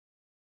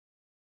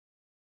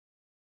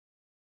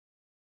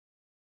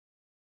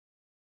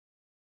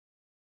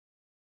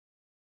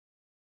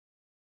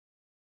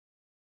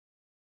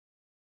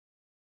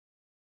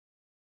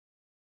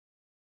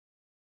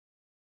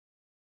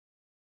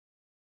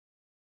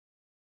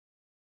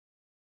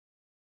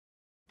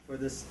For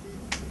this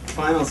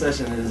final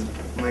session, it is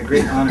my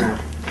great honor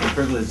and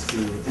privilege to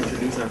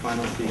introduce our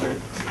final speaker,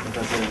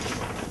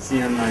 Professor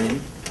C.M.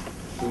 Naim,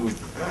 who,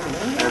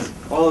 as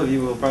all of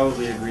you will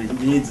probably agree,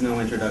 needs no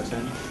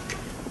introduction.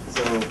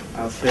 So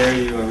I'll spare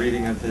you a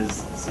reading of his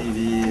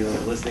CV or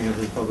a listing of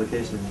his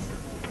publications.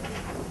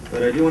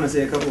 But I do want to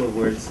say a couple of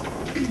words,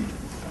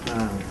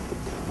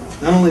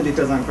 not only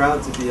because I'm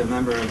proud to be a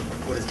member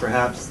of what is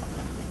perhaps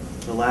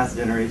the last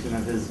generation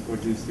of his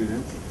Urdu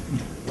students,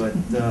 but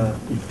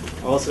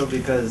also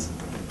because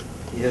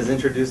he has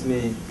introduced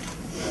me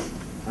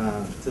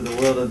to the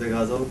world of the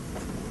ghazal,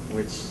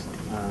 which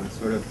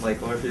sort of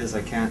like Orpheus,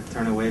 I can't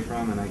turn away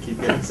from, and I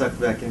keep getting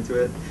sucked back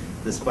into it,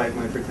 despite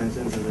my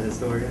pretensions as a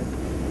historian.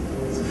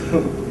 So,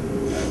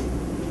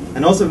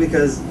 and also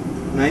because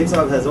Naim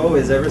Saab has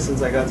always, ever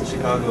since I got to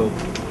Chicago,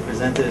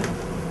 presented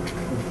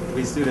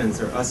we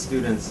students, or us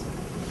students,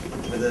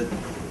 with a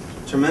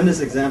tremendous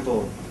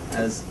example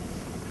as,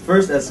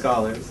 first as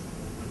scholars.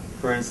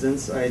 For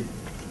instance,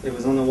 it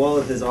was on the wall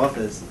of his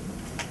office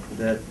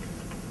that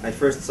I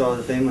first saw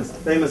the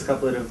famous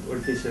couplet of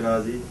Urfi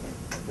Shirazi,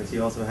 which he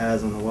also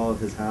has on the wall of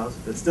his house,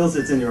 that still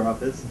sits in your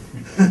office.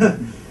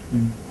 And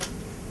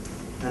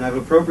I've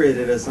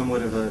appropriated it as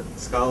somewhat of a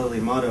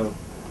scholarly motto.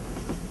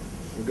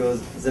 It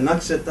goes,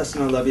 Zanakshat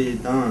tashna labi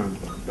dan,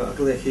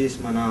 ba'akle khish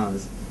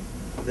manaz,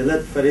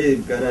 dilat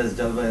farib garaz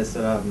jalva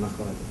esrab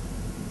nakhod.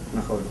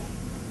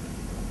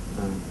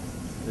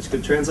 Which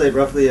could translate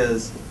roughly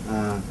as,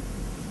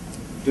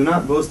 do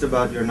not boast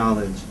about your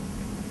knowledge.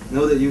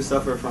 Know that you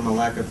suffer from a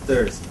lack of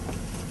thirst.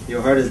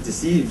 Your heart is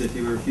deceived if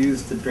you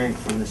refuse to drink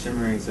from the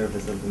shimmering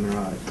surface of the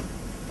mirage.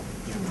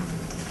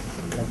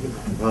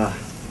 Wow.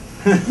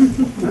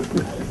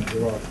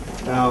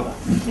 Now,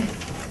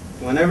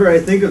 whenever I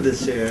think of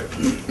this share,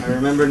 I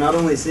remember not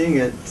only seeing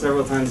it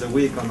several times a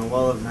week on the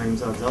wall of Naim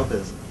Saab's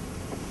office,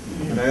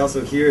 but I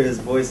also hear his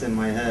voice in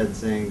my head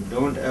saying,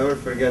 don't ever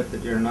forget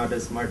that you're not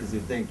as smart as you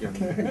think, young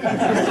man.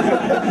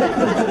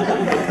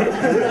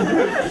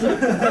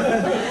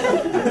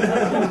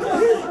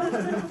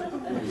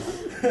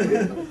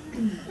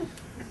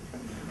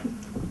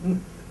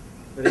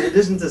 But in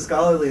addition to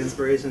scholarly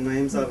inspiration,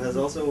 Naim Saab has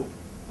also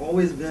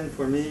always been,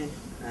 for me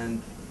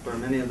and for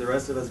many of the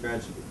rest of us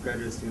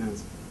graduate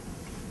students,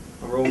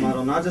 a role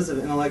model not just of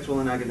intellectual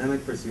and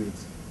academic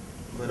pursuits,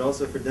 but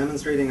also for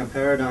demonstrating a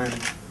paradigm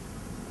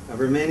of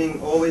remaining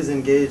always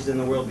engaged in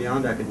the world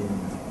beyond academia.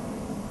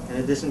 In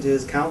addition to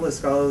his countless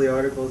scholarly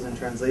articles and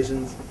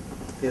translations,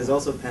 he has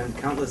also penned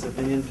countless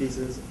opinion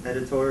pieces,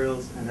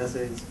 editorials, and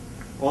essays,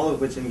 all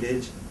of which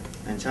engage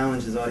and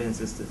challenge his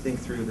audiences to think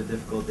through the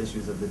difficult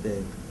issues of the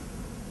day.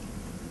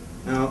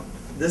 Now,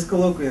 this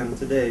colloquium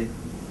today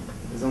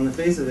is on the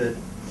face of it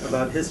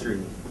about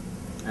history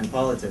and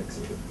politics,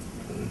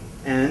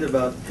 and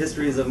about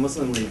histories of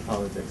Muslim League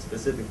politics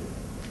specifically.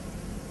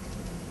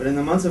 But in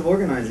the months of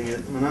organizing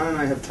it, Manan and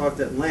I have talked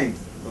at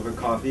length over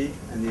coffee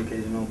and the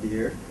occasional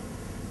beer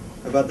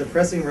about the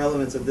pressing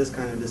relevance of this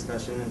kind of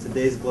discussion in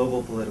today's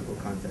global political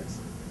context,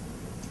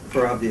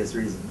 for obvious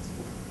reasons.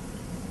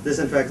 This,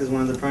 in fact, is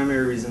one of the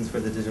primary reasons for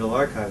the digital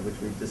archive, which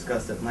we've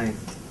discussed at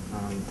length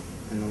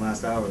in the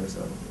last hour or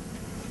so.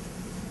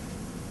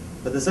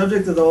 But the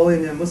subject of the All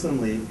India Muslim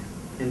League,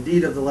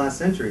 indeed of the last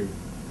century,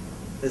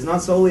 is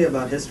not solely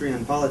about history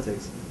and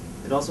politics.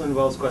 It also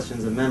involves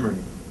questions of memory.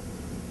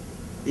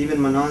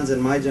 Even Manan's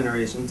and my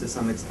generation, to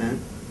some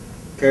extent,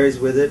 carries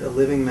with it a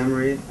living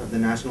memory of the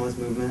nationalist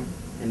movement,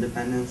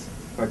 independence,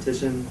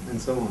 partition, and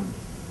so on.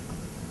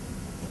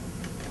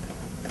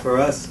 For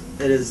us,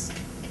 it is,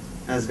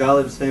 as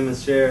Ghalib's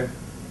famous sher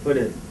put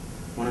it,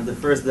 one of the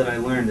first that I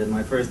learned in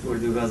my first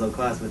Urdu Ghazal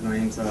class with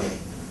Naim Saab.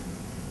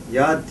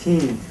 Yaad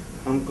thi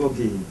humko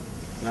bhi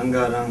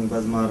ranga rang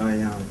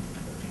bazmarayan,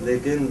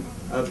 lekin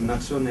ab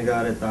naksho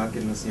nigare taak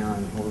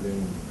nusyan ho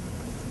gayi.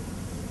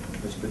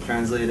 Which could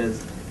translate as,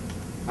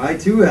 I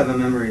too have a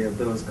memory of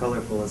those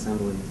colorful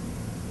assemblies,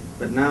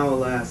 but now,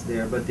 alas, they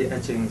are but the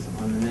etchings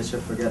on the niche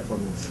of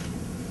forgetfulness.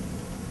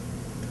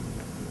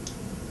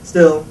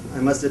 Still, I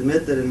must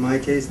admit that in my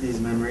case, these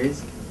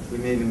memories, we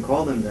may even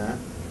call them that,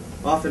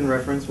 often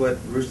reference what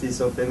Rushdie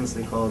so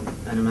famously called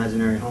an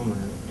imaginary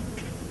homeland.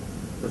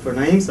 But for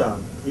Naim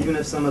Saab, even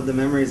if some of the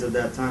memories of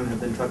that time have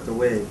been tucked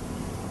away,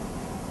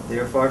 they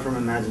are far from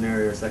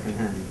imaginary or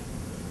secondhand.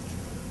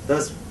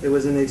 Thus, it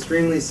was in the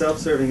extremely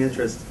self-serving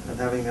interest of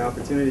having the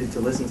opportunity to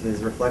listen to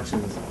his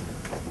reflections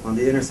on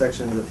the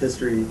intersections of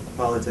history,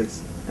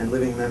 politics, and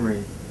living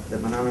memory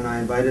that Manan and I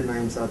invited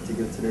Naim Saab to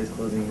give today's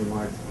closing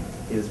remarks.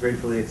 He was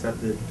graciously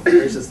accepted,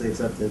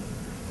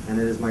 and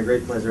it is my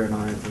great pleasure and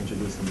honor to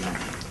introduce him now.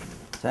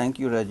 Thank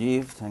you,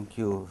 Rajiv. Thank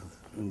you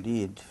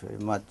indeed very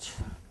much.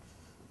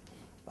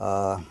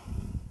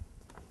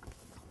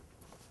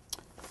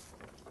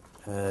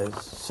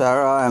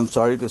 Sarah, I'm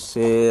sorry to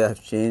say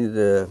I've changed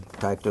the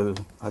title.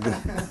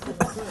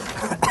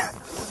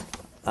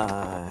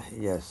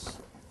 Yes.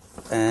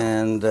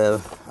 And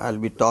I'll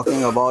be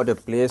talking about a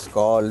place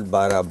called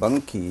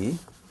Barabanki,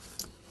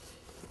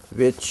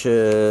 which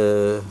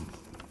the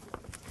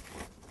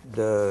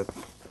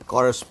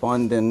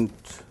correspondent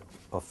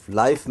of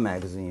Life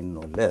magazine,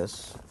 no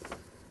less,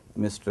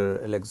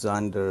 Mr.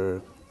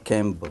 Alexander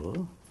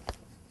Campbell,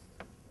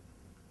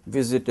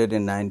 visited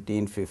in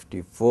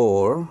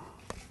 1954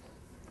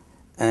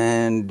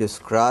 and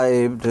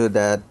described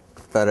that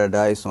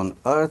paradise on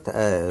earth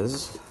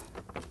as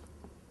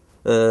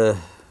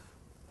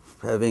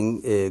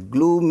having a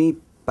gloomy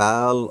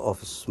pall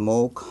of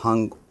smoke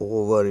hung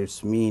over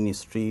its mean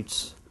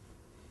streets,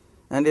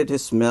 and it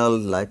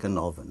smelled like an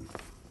oven.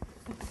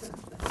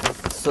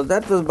 So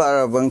that was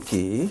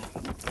Barabanki,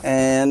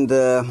 and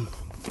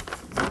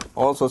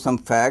also some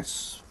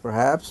facts,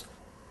 perhaps.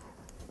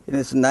 In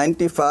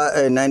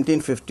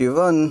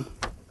 1951,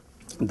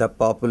 the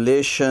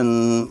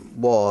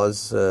population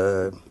was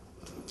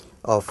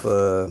of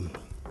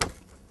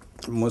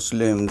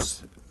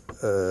Muslims,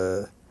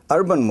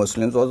 urban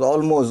Muslims was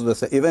almost the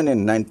same. Even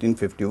in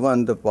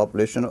 1951, the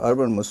population of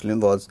urban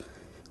Muslims was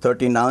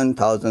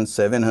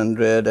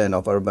 39,700, and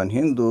of urban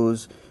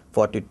Hindus,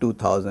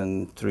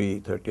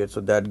 42,338.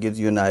 So that gives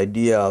you an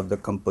idea of the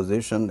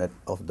composition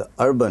of the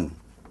urban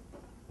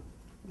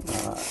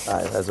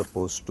as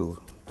opposed to.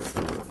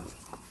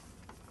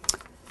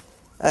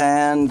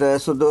 And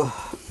so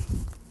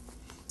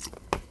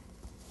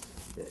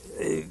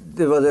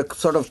there was a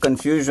sort of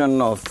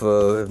confusion of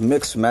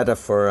mixed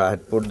metaphor. I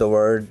had put the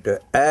word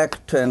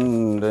act,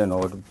 and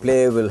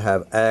play will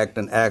have act,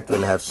 and act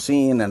will have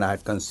scene, and I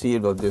had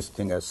conceived of this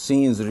thing as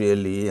scenes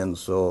really, and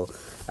so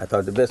I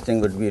thought the best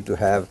thing would be to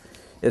have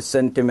a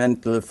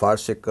sentimental,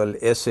 farcical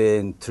essay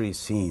in 3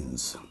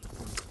 scenes.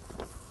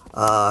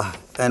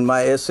 And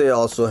my essay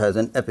also has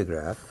an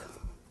epigraph.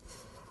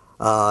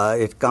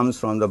 It comes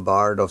from the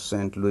Bard of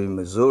St. Louis,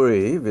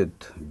 Missouri, with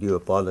due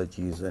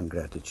apologies and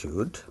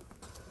gratitude,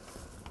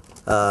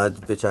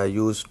 which I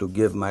use to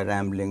give my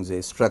ramblings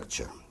a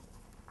structure.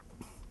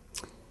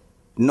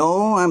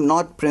 No, I'm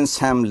not Prince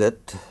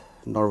Hamlet,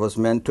 nor was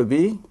meant to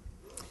be.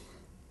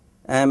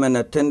 I'm an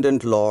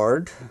attendant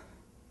lord,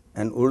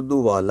 an Urdu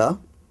wala,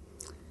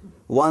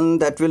 one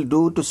that will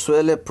do to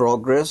swell a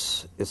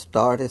progress,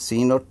 start a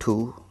scene or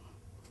 2,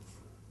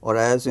 or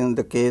as in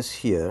the case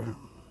here,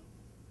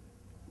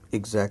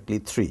 exactly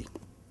 3.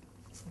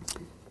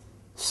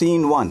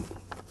 Scene 1.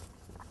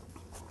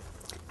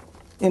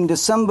 In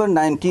December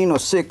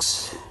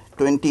 1906,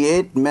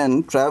 28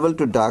 men traveled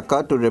to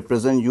Dhaka to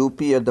represent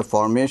UP at the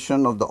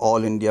formation of the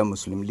All India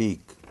Muslim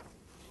League.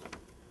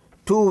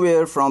 2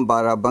 were from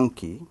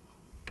Barabanki.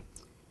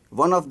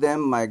 One of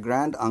them, my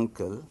grand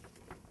uncle,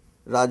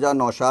 Raja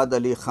Naushad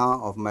Ali Khan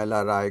of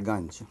Maila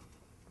Raiganj.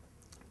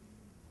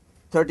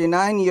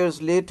 39 years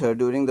later,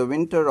 during the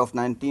winter of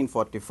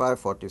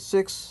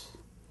 1945-46,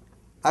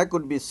 I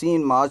could be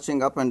seen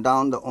marching up and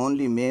down the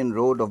only main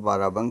road of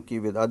Barabanki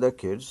with other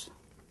kids,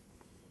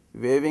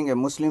 waving a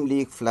Muslim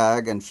League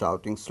flag and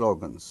shouting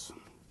slogans.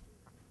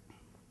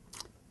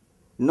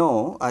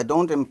 No, I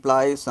don't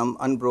imply some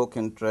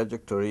unbroken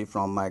trajectory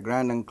from my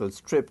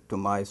granduncle's trip to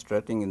my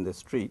strutting in the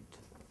street,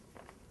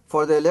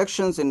 for the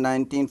elections in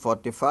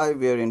 1945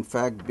 were in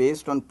fact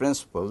based on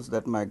principles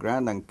that my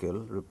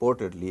granduncle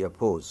reportedly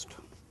opposed.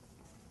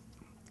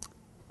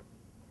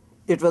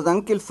 It was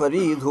Uncle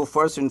Farid who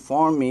first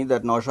informed me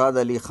that Naushad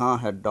Ali Khan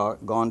had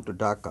gone to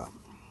Dhaka.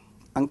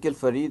 Uncle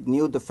Farid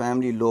knew the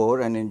family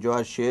lore and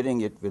enjoyed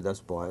sharing it with us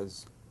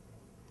boys.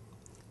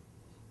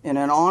 In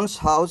an aunt's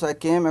house, I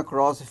came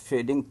across a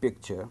fading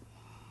picture.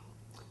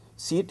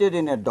 Seated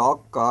in a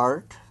dog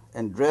cart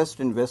and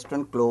dressed in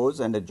Western clothes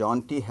and a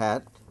jaunty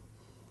hat,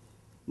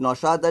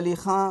 Naushad Ali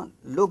Khan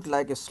looked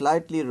like a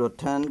slightly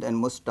rotund and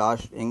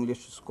moustached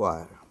English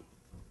squire.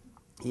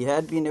 He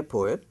had been a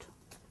poet,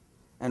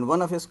 and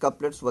one of his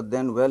couplets was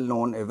then well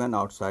known even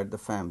outside the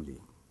family.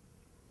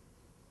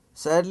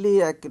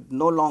 Sadly, I could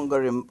no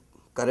longer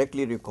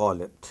correctly recall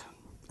it,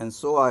 and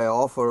so I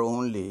offer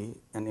only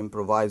an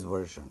improvised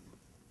version.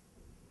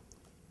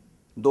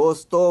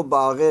 Dosto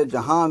baage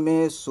jahan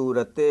mein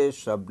surate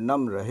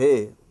shabnam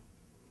rahe,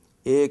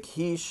 ek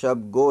hi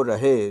shab go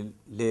rahe,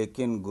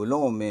 lekin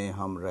gulon mein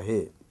hum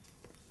rahe.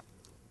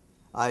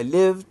 I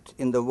lived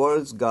in the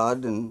world's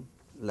garden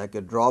like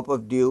a drop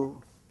of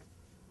dew,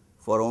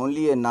 for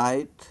only a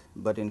night,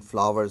 but in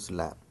flowers'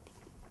 lap.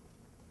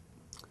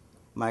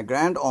 My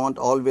grand aunt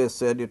always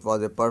said it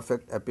was a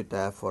perfect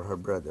epitaph for her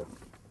brother.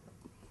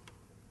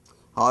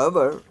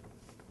 However,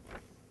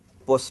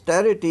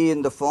 posterity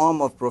in the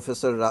form of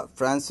Professor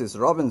Francis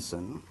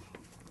Robinson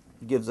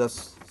gives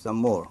us some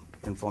more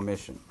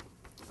information.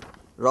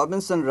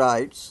 Robinson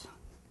writes,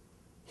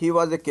 he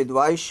was a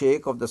Kidwai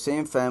Sheikh of the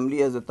same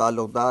family as the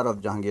Talukdar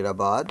of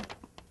Jahangirabad.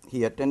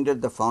 He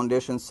attended the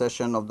foundation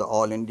session of the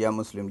All India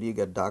Muslim League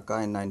at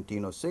Dhaka in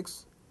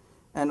 1906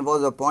 and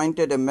was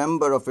appointed a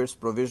member of its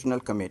provisional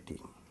committee.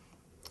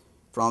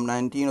 From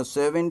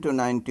 1907 to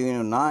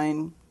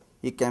 1909,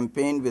 he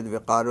campaigned with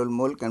Viqarul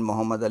Mulk and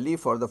Muhammad Ali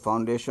for the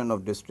foundation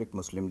of district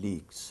Muslim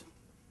leagues.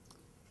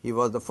 He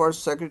was the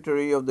first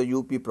secretary of the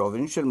UP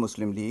Provincial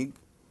Muslim League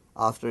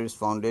after its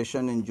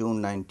foundation in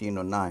June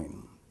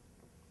 1909.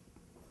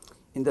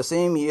 In the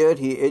same year,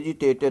 he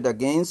agitated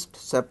against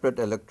separate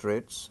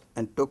electorates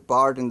and took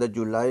part in the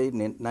July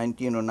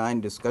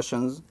 1909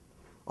 discussions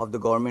of the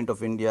Government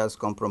of India's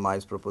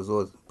compromise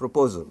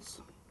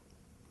proposals.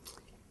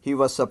 He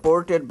was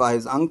supported by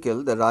his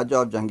uncle, the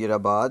Raja of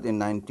Jahangirabad, in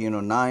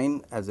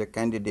 1909 as a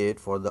candidate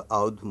for the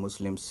Oudh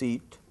Muslim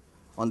seat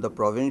on the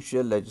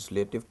Provincial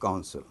Legislative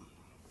Council.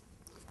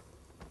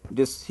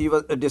 He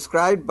was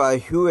described by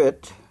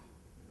Hewitt,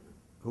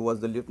 who was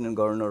the Lieutenant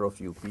Governor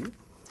of UP,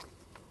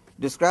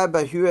 described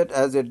by Hewitt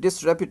as a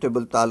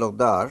disreputable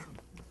talukdar.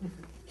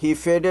 He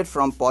faded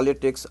from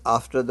politics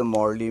after the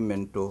Morley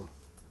Minto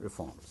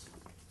reforms.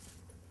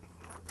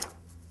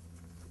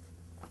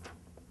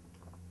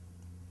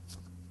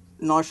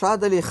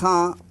 Naushad Ali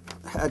Khan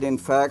had in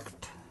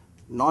fact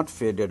not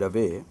faded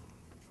away.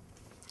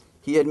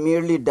 He had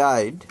merely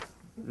died,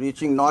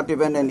 reaching not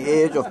even an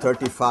age of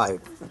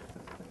 35.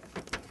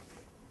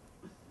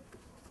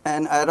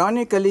 And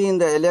ironically, in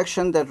the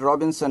election that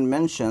Robinson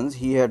mentions,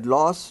 he had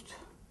lost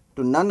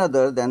to none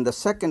other than the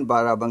second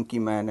Barabanki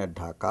man at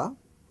Dhaka,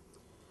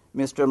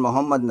 Mr.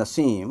 Muhammad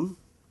Nasim,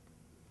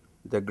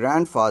 the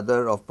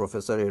grandfather of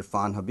Professor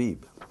Irfan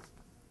Habib.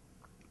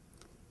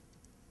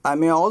 I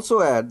may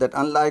also add that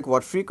unlike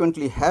what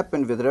frequently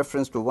happened with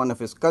reference to one of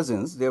his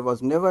cousins, there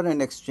was never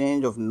an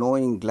exchange of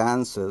knowing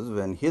glances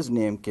when his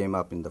name came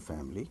up in the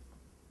family.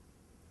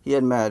 He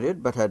had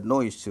married but had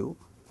no issue.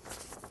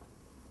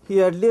 He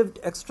had lived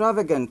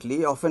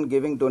extravagantly, often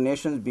giving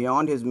donations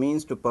beyond his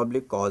means to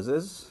public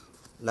causes,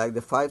 like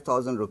the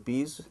 5,000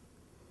 rupees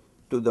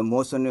to the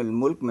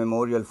Mohsen-ul-Mulk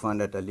Memorial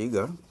Fund at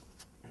Aligarh.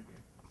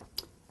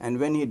 And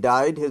when he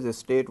died, his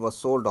estate was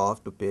sold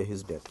off to pay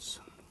his debts.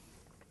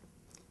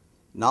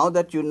 Now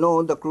that you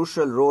know the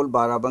crucial role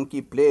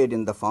Barabanki played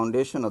in the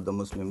foundation of the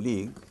Muslim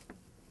League,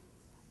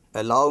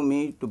 allow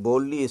me to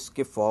boldly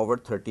skip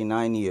forward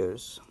 39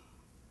 years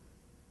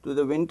to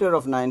the winter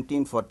of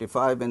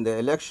 1945, when the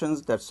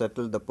elections that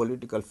settled the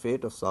political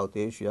fate of South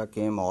Asia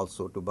came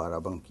also to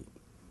Barabanki.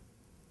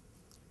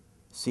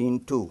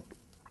 Scene 2.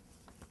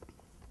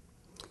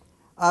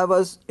 I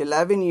was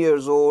 11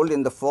 years old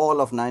in the fall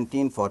of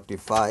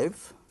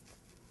 1945,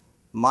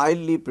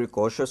 mildly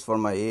precocious for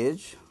my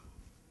age,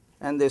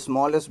 and the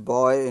smallest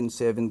boy in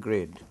 7th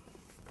grade.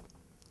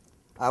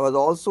 I was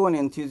also an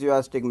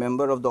enthusiastic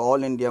member of the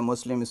All India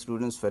Muslim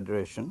Students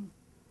Federation,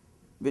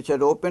 which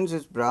had opened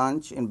its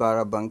branch in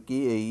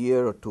Barabanki a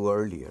year or two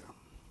earlier.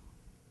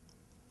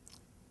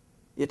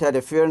 It had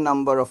a fair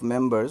number of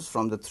members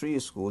from the 3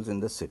 schools in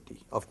the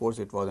city. Of course,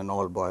 it was an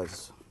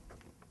all-boys.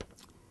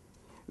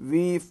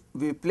 We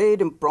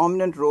played a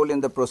prominent role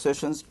in the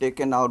processions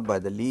taken out by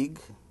the League.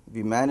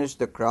 We managed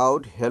the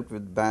crowd, helped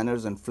with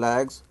banners and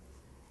flags,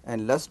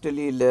 and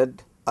lustily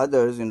led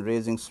others in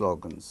raising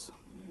slogans.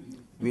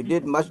 We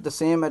did much the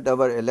same at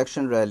our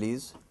election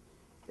rallies,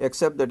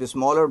 except that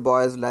smaller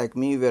boys like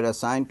me were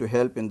assigned to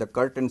help in the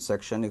curtain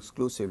section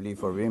exclusively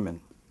for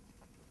women.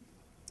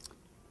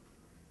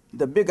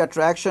 The big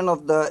attraction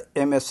of the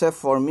MSF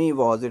for me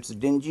was its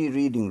dingy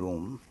reading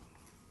room.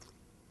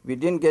 We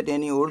didn't get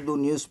any Urdu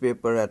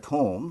newspaper at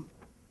home.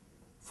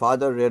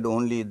 Father read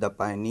only The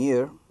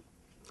Pioneer,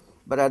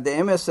 but at the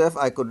MSF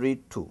I could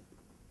read 2.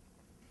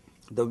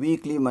 The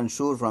weekly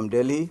Mansoor from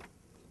Delhi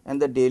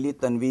and the daily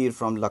Tanveer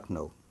from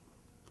Lucknow.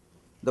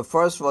 The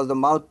first was the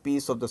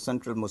mouthpiece of the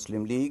Central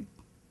Muslim League.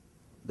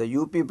 The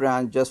UP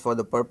branch, just for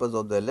the purpose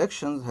of the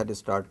elections, had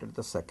started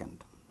the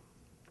second.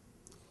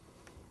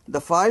 The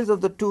files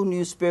of the 2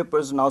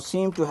 newspapers now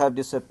seem to have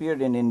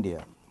disappeared in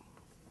India.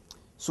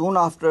 Soon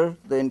after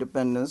the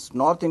independence,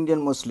 North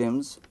Indian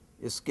Muslims,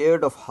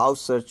 scared of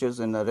house searches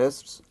and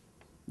arrests,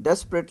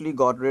 desperately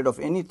got rid of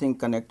anything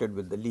connected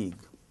with the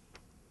League.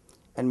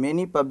 And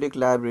many public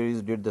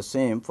libraries did the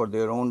same for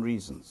their own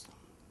reasons.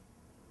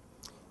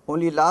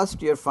 Only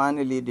last year,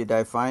 finally, did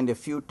I find a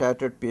few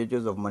tattered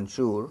pages of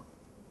Mansoor,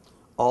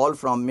 all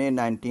from May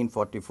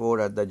 1944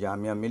 at the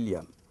Jamia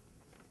Millia.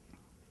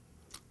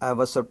 I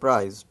was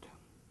surprised.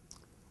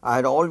 I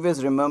had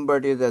always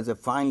remembered it as a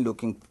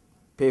fine-looking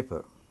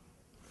paper.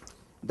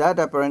 That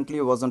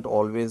apparently wasn't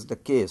always the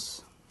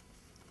case.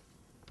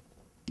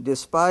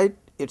 Despite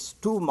its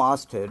 2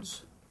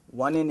 mastheads,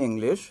 one in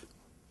English,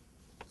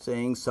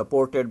 saying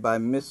supported by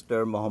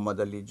Mr. Muhammad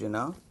Ali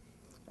Jinnah,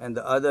 and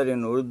the other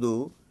in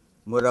Urdu,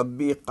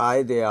 Murabbi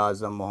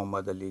Qaid-e-Azam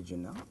Muhammad Ali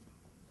Jinnah.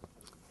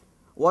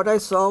 What I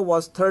saw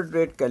was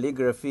third-rate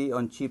calligraphy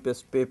on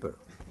cheapest paper.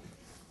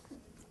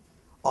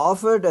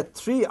 Offered at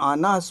 3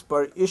 annas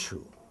per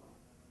issue,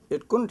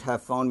 it couldn't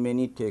have found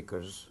many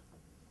takers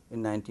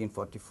in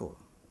 1944.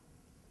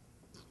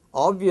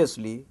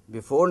 Obviously,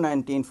 before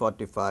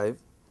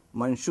 1945,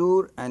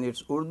 Mansoor and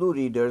its Urdu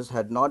readers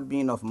had not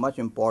been of much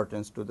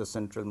importance to the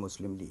Central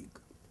Muslim League.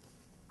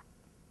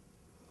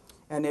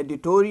 An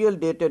editorial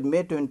dated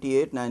May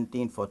 28,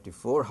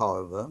 1944,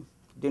 however,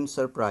 didn't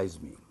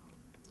surprise me,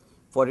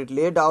 for it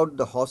laid out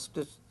the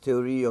hostage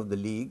theory of the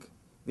League,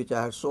 which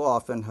I had so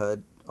often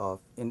heard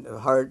in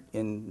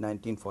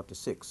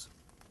 1946.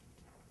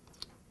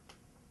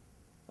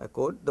 I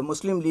quote, "The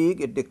Muslim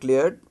League," it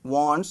declared,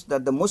 "wants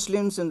that the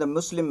Muslims in the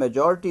Muslim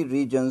majority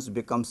regions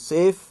become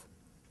safe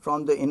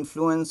from the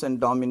influence and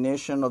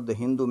domination of the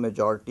Hindu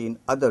majority in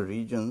other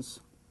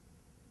regions,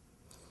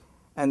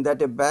 and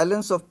that a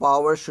balance of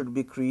power should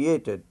be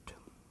created."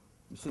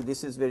 You see,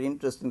 this is very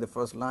interesting, the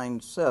first line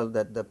itself,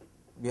 that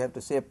we have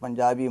to say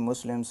Punjabi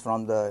Muslims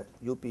from the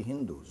UP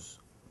Hindus.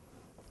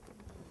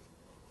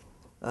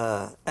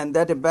 And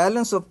that a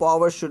balance of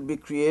power should be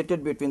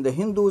created between the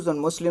Hindus and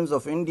Muslims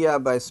of India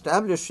by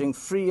establishing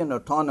free and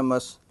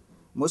autonomous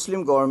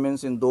Muslim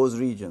governments in those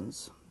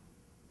regions.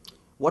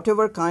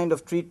 Whatever kind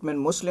of treatment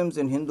Muslims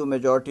in Hindu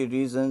majority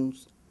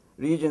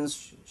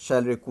regions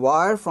shall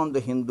require from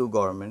the Hindu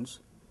governments,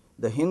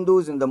 the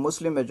Hindus in the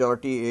Muslim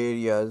majority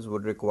areas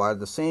would require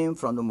the same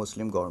from the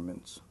Muslim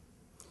governments.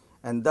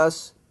 And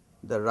thus,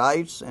 the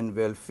rights and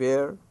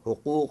welfare,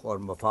 huquq or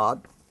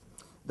mafad,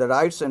 the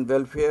rights and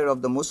welfare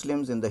of the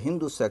Muslims in the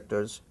Hindu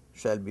sectors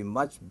shall be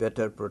much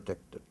better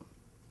protected.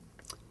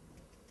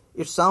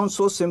 It sounds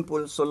so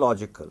simple, so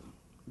logical.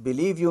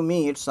 Believe you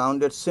me, it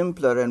sounded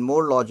simpler and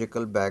more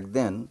logical back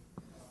then,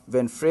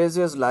 when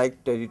phrases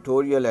like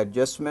territorial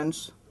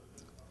adjustments,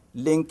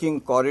 linking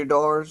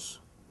corridors,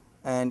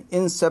 and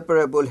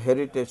inseparable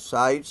heritage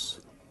sites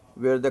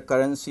were the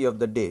currency of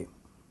the day.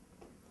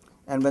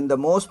 And when the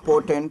most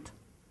potent,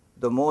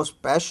 the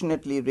most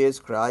passionately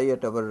raised cry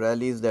at our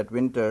rallies that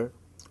winter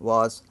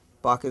was,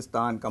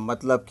 "Pakistan ka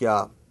matlab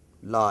kya?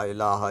 La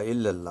ilaha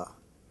illallah."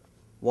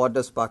 What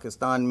does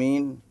Pakistan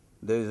mean?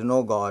 There is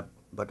no God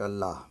but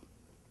Allah.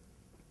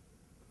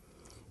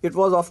 It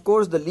was, of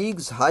course, the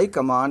League's high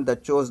command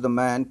that chose the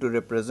man to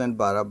represent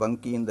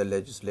Barabanki in the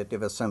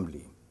Legislative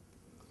Assembly.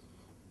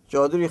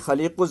 Chaudhry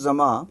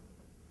Khaliquz-Zama,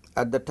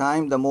 at the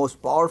time the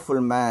most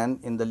powerful man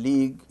in the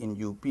League in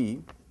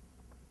UP,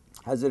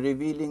 has a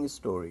revealing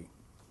story.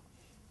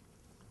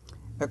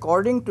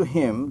 According to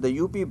him, the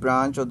UP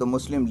branch of the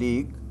Muslim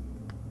League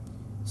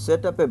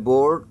set up a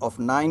board of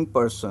 9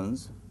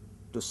 persons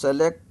to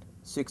select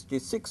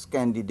 66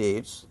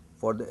 candidates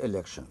for the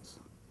elections.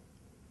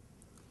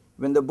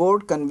 When the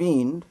board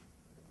convened,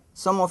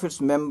 some of its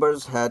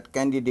members had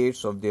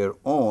candidates of their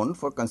own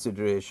for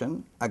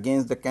consideration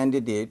against the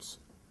candidates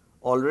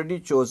already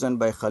chosen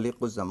by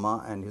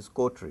Khaliquz-Zama and his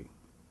coterie.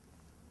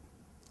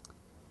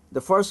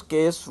 The first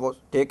case was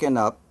taken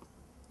up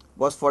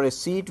was for a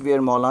seat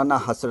where Maulana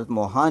Hasrat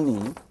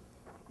Mohani,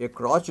 a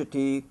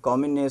crotchety,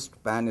 communist,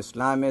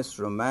 pan-Islamist,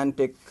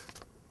 romantic,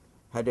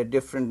 had a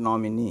different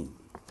nominee.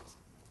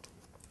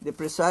 The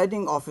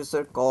presiding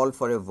officer called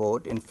for a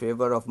vote in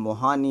favor of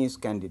Mohani's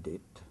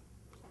candidate,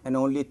 and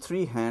only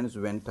 3 hands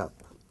went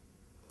up.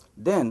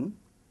 Then,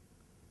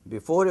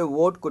 before a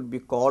vote could be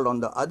called on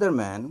the other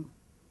man,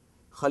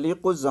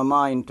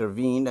 Khaliquz-Zama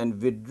intervened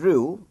and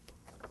withdrew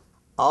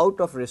out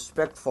of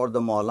respect for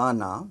the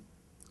Maulana,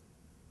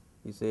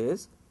 he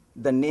says,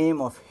 the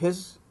name of his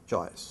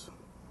choice.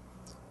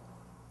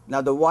 Now,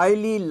 the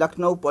wily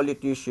Lucknow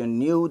politician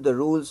knew the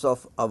rules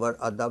of our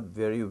adab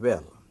very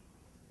well.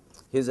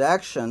 His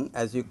action,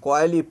 as he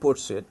quietly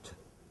puts it,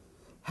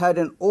 had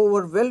an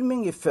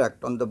overwhelming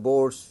effect on the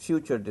board's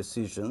future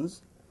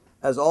decisions,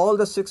 as all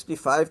the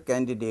 65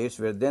 candidates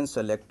were then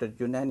selected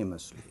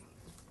unanimously.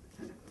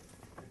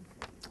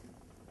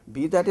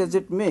 Be that as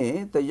it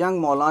may, the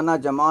young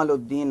Maulana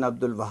Jamaluddin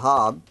Abdul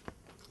Wahab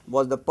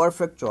was the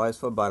perfect choice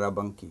for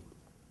Barabanki.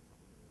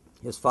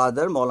 His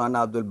father,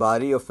 Maulana Abdul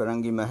Bari of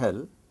Firangi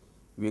Mahal,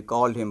 we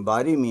called him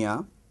Bari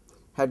Mian,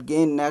 had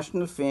gained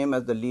national fame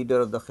as the leader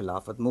of the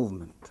Khilafat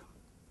movement.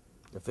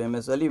 The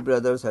famous Ali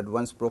brothers had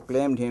once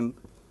proclaimed him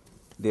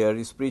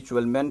their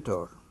spiritual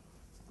mentor.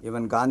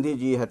 Even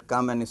Gandhiji had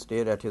come and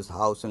stayed at his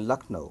house in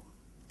Lucknow.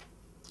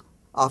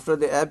 After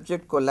the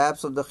abject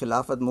collapse of the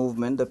Khilafat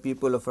movement, the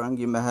people of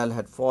Firangi Mahal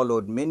had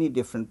followed many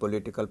different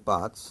political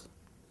paths,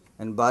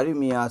 and Bari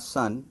Mian's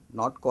son,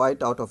 not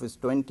quite out of his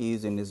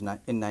 20s in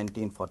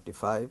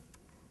 1945,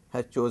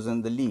 had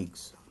chosen the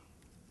Leagues.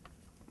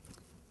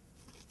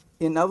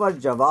 In our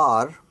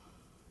Jawar,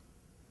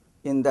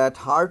 in that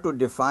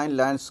hard-to-define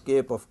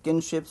landscape of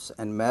kinships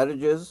and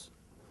marriages,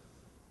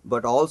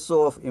 but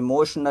also of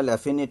emotional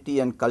affinity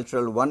and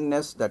cultural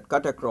oneness that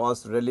cut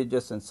across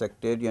religious and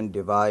sectarian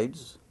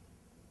divides,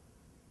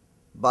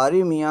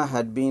 Bari Mian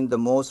had been the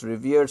most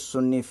revered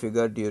Sunni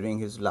figure during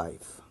his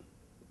life.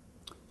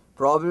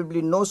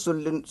 Probably no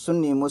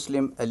Sunni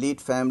Muslim elite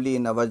family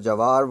in our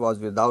Jawar was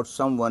without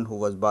someone who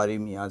was Bari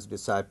Mian's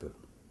disciple.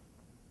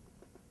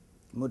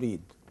 Murid.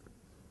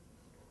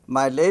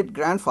 My late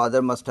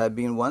grandfather must have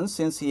been one,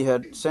 since he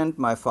had sent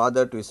my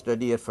father to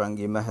study at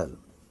Firangi Mahal.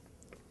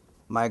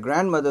 My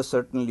grandmother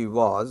certainly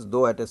was,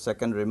 though at a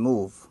second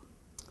remove.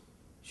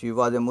 She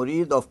was a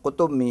murid of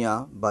Qutub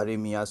Mian, Bari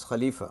Mian's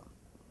Khalifa.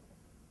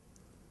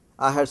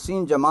 I had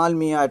seen Jamal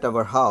Mian at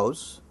our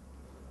house.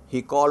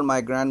 He called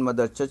my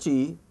grandmother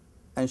Chachi,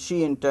 and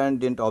she in turn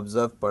didn't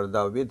observe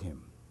Parda with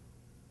him.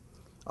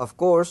 Of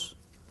course,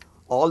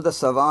 all the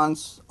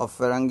savants of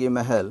Firangi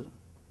Mahal,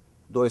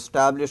 though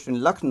established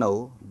in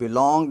Lucknow,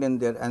 belonged in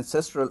their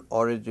ancestral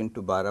origin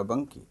to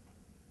Barabanki.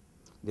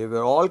 They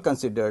were all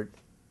considered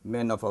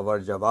men of our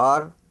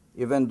Jawar,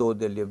 even though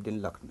they lived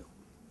in Lucknow.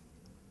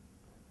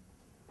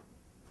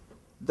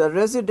 The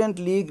resident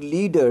league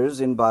leaders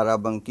in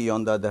Barabanki,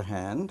 on the other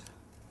hand,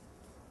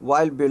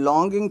 while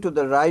belonging to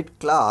the right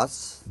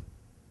class,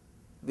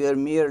 were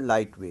mere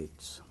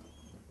lightweights.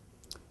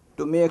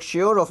 To make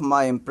sure of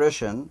my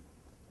impression,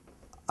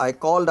 I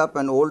called up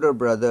an older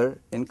brother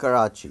in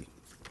Karachi.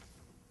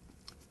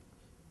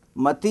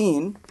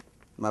 Mateen,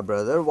 my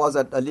brother, was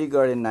at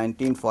Aligarh in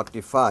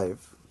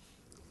 1945,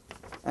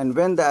 and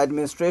when the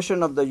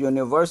administration of the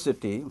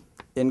university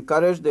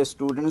encouraged the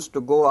students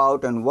to go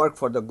out and work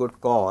for the good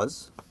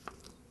cause,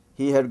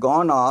 he had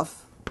gone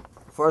off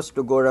first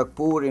to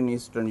Gorakhpur in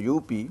eastern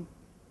UP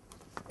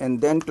and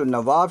then to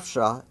Nawab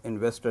Shah in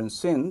western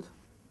Sindh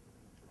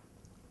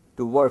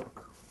to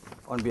work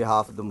on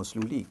behalf of the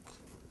Muslim League.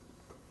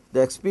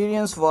 The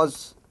experience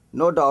was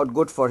no doubt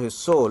good for his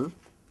soul,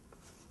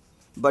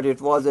 but it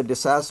was a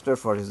disaster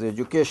for his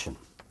education.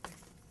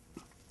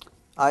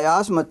 I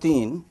asked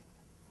Mateen,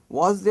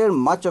 was there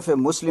much of a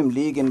Muslim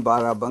League in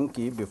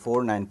Barabanki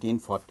before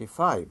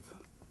 1945?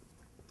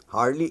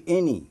 Hardly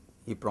any,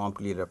 he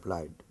promptly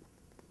replied.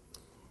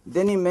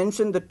 Then he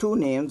mentioned the two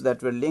names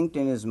that were linked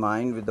in his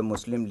mind with the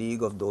Muslim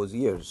League of those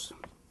years.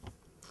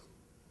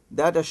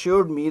 That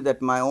assured me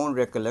that my own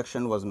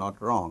recollection was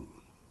not wrong.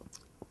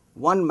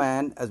 One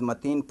man, as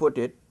Mateen put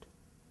it,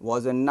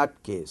 was a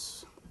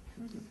nutcase,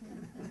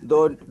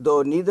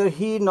 though neither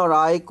he nor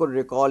I could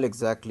recall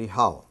exactly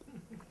how.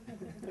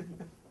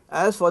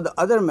 As for the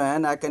other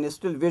man, I can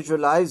still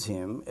visualize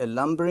him, a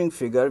lumbering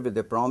figure with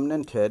a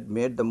prominent head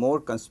made the more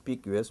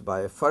conspicuous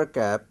by a fur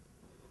cap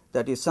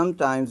that is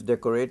sometimes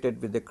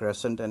decorated with a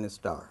crescent and a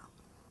star.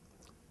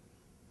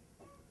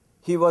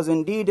 He was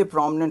indeed a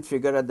prominent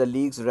figure at the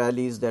League's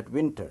rallies that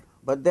winter,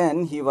 but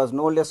then he was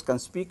no less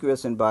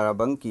conspicuous in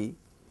Barabanki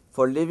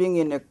for living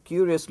in a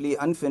curiously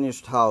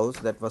unfinished house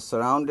that was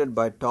surrounded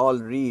by tall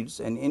reeds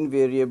and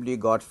invariably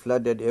got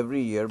flooded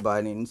every year by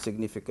an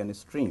insignificant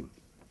stream.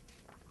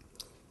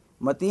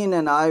 Mateen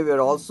and I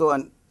were also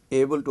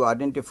unable to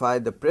identify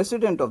the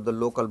president of the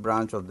local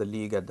branch of the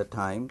League at the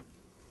time,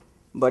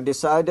 but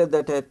decided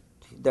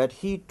that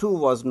he too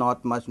was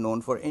not much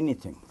known for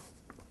anything.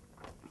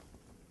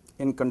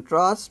 In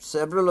contrast,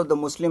 several of the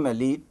Muslim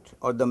elite,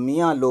 or the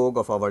Mian Log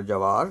of our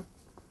Jawar,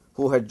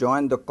 who had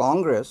joined the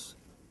Congress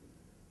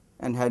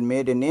and had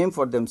made a name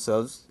for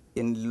themselves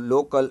in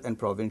local and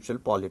provincial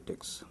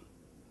politics.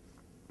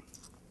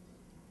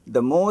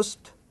 The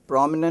most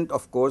prominent,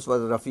 of course,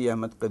 was Rafi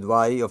Ahmad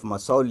Qidwai of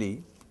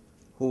Masauli,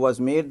 who was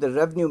made the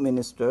revenue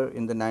minister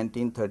in the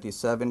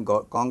 1937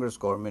 Congress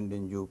government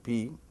in UP,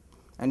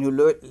 and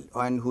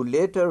who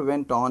later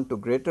went on to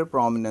greater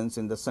prominence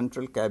in the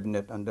central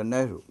cabinet under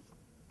Nehru.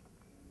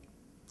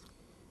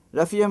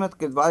 Rafi Ahmad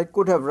Qidwai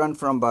could have run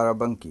from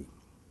Barabanki,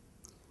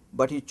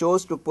 but he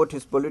chose to put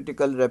his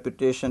political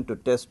reputation to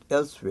test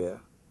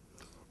elsewhere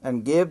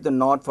and gave the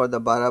nod for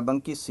the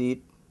Barabanki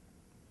seat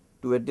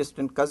to a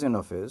distant cousin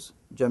of his,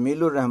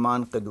 Jamilur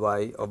Rahman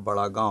Qidwai of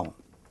Badagaon.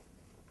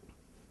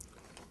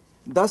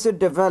 Thus it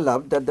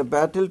developed that the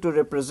battle to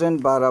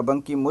represent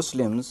Barabanki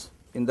Muslims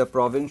in the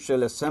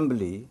provincial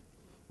assembly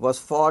was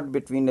fought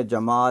between a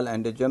Jamal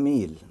and a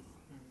Jamil,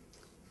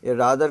 a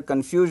rather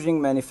confusing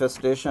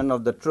manifestation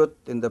of the truth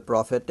in the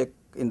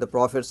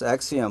Prophet's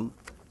axiom,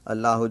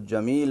 Allahu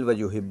Jamil wa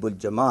yuhibbul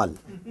Jamal.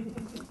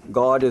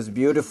 God is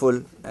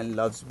beautiful and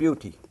loves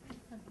beauty.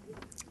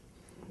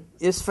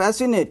 It's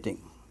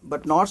fascinating,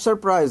 but not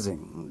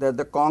surprising, that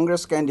the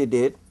Congress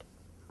candidate,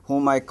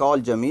 whom I call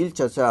Jamil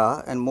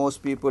Chacha and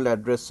most people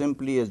address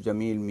simply as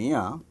Jamil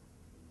Mia,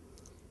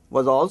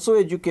 was also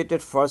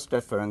educated first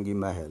at Farangi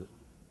Mahal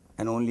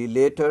and only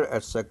later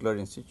at secular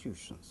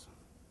institutions.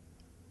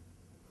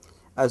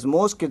 As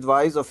most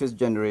Qidwais of his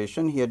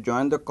generation, he had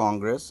joined the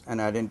Congress and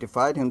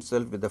identified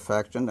himself with the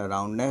faction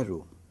around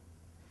Nehru.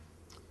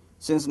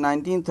 Since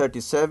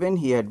 1937,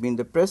 he had been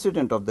the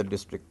president of the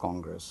district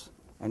Congress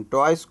and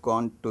twice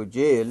gone to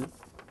jail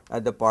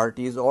at the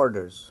party's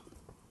orders.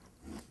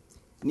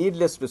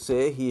 Needless to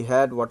say, he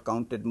had what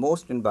counted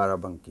most in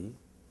Barabanki,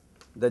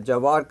 the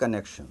Jawar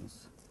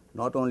connections.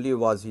 Not only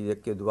was he a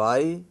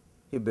Qidwai,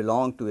 he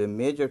belonged to a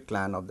major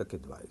clan of the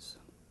Qidwais.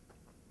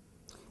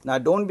 Now,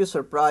 don't be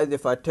surprised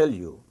if I tell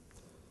you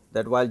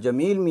that while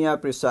Jamil Mia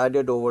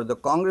presided over the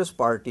Congress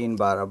party in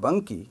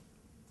Barabanki,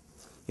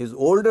 his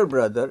older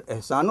brother,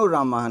 Ehsanur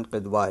Rahman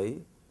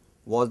Qidwai,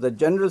 was the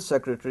General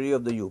Secretary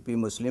of the UP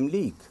Muslim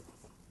League.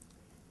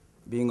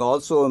 Being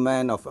also a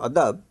man of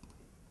adab,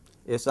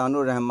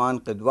 Ehsanur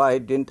Rahman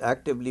Qidwai didn't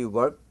actively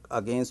work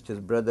against his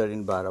brother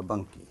in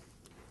Barabanki.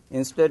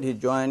 Instead, he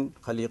joined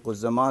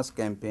Khaliq-uz-Zama's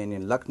campaign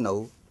in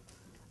Lucknow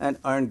and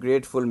earned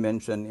grateful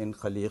mention in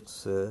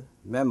Khaliq's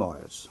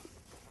memoirs.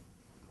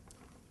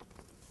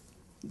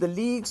 The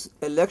League's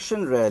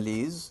election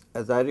rallies,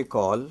 as I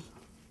recall,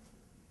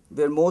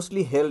 were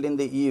mostly held in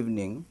the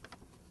evening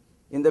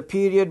in the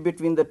period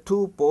between the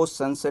two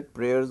post-sunset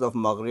prayers of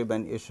Maghrib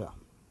and Isha.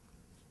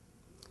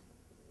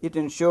 It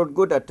ensured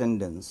good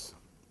attendance.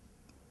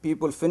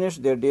 People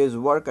finished their day's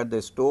work at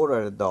the store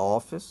or at the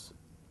office,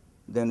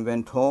 then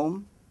went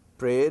home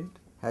prayed,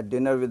 had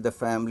dinner with the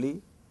family,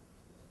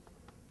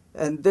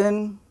 and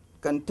then,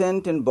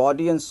 content in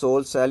body and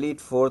soul,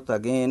 sallied forth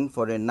again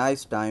for a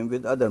nice time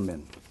with other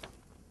men.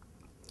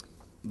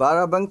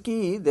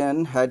 Barabanki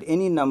then had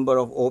any number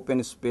of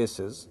open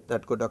spaces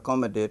that could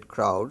accommodate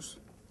crowds,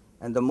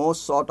 and the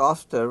most sought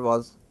after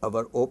was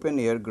our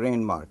open-air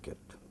grain market.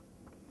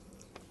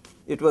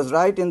 It was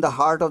right in the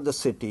heart of the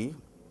city,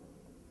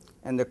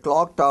 and the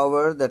clock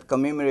tower that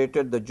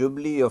commemorated the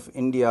Jubilee of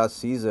India's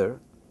Caesar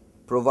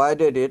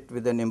provided it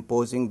with an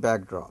imposing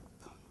backdrop.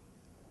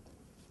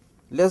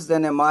 Less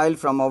than a mile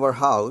from our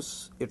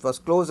house, it was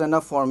close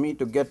enough for me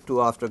to get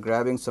to after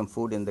grabbing some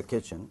food in the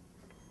kitchen,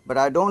 but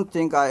I don't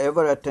think I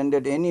ever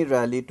attended any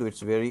rally to its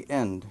very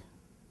end.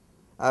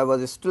 I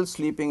was still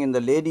sleeping in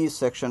the ladies'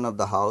 section of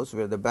the house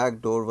where the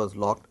back door was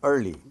locked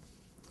early,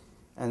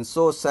 and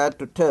so sad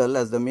to tell,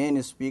 as the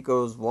main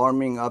speaker was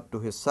warming up to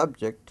his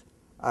subject,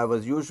 I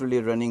was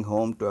usually running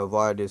home to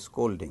avoid a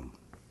scolding.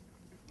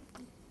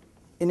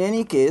 In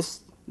any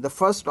case, the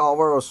first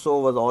hour or so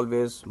was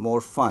always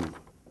more fun.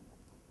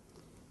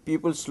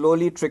 People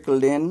slowly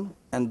trickled in,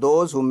 and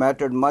those who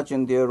mattered much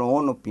in their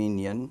own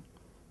opinion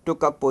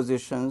took up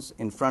positions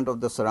in front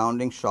of the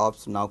surrounding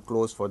shops now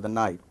closed for the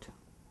night.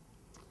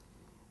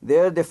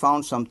 There they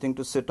found something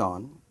to sit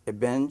on, a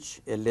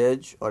bench, a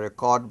ledge, or a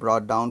cot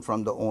brought down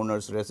from the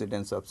owner's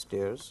residence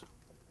upstairs.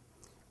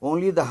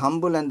 Only the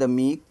humble and the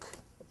meek,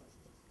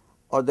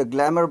 or the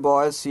glamour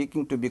boys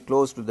seeking to be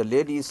close to the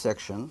ladies'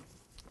 section,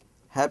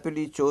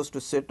 happily chose to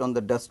sit on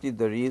the dusty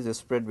dheris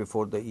spread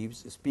before the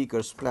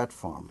speaker's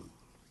platform.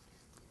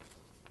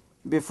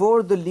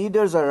 Before the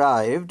leaders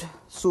arrived,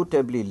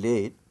 suitably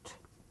late,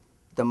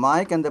 the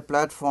mic and the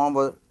platform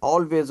were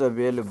always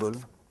available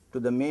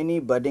to the many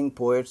budding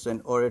poets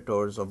and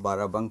orators of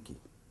Barabanki.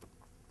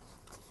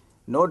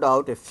 No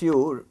doubt a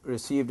few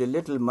received a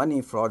little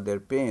money for their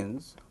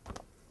pains,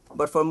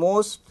 but for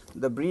most,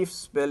 the brief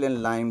spell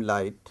in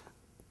limelight,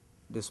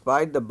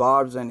 despite the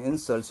barbs and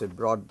insults it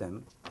brought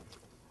them,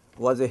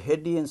 was a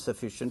heady and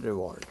sufficient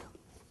reward.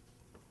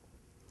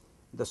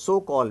 The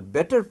so-called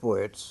better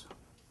poets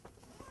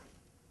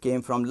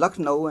came from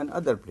Lucknow and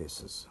other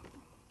places,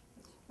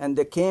 and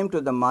they came to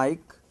the mic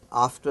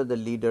after the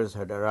leaders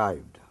had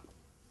arrived.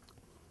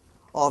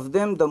 Of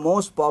them, the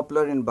most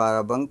popular in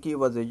Barabanki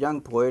was a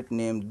young poet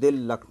named Dil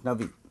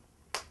Lucknowi.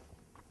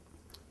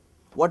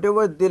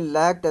 Whatever Dil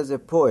lacked as a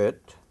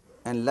poet,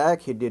 and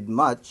lack he did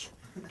much,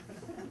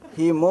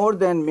 he more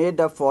than made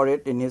up for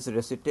it in his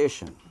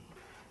recitation.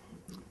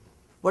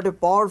 What a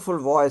powerful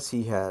voice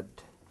he had.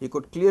 He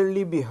could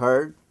clearly be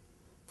heard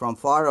from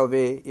far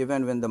away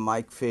even when the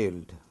mic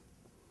failed.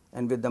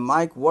 And with the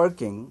mic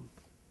working,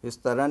 his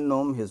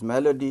tarannum, his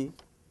melody,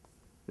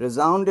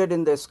 resounded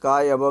in the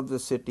sky above the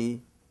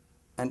city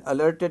and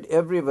alerted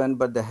everyone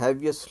but the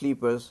heaviest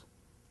sleepers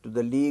to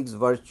the league's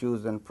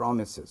virtues and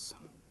promises.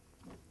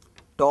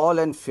 Tall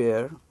and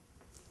fair,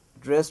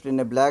 dressed in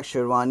a black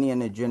sherwani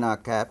and a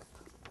jinnah cap,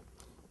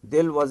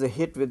 Dil was a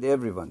hit with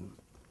everyone,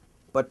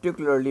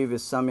 particularly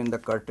with some in the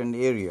curtained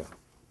area.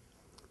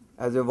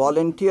 As a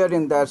volunteer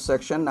in that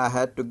section, I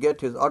had to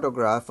get his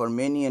autograph for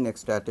many an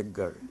ecstatic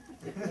girl.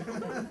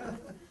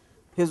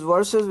 His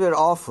verses were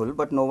awful,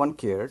 but no one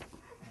cared.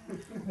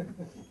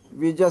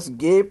 We just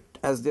gaped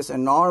as this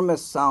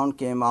enormous sound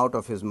came out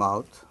of his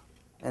mouth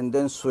and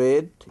then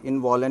swayed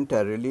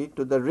involuntarily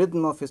to the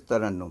rhythm of his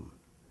tarannum.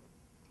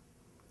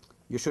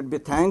 You should be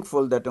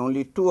thankful that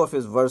only 2 of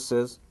his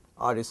verses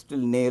are still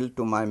nailed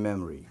to my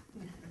memory.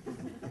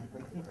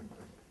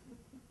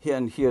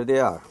 And here they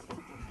are.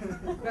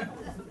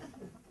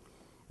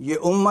 ये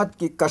उम्मत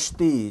की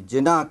कश्ती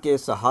जिना के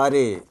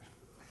सहारे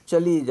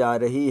चली जा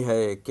रही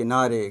है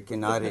किनारे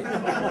किनारे.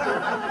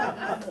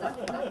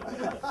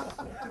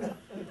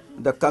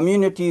 The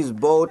community's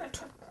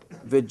boat,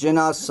 with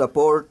Jinnah's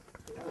support,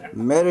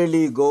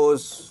 merrily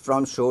goes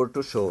from shore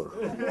to shore.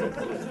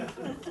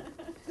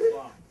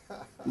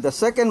 The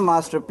second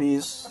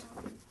masterpiece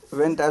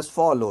went as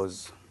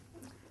follows.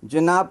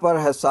 Jinnah par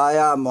hai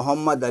saya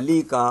Muhammad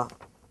Ali ka,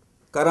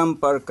 karam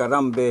par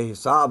karam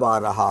behisab aa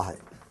raha hai.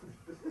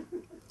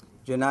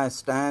 Jinnah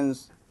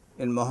stands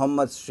in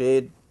Muhammad's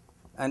shade,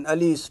 and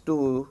Ali's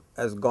too,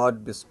 as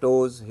God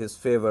bestows his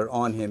favor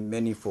on him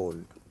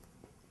manifold.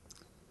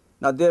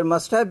 Now there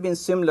must have been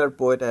similar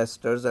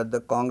poetasters at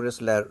the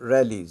Congress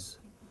rallies,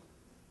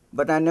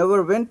 but I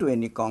never went to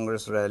any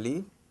Congress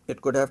rally.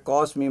 It could have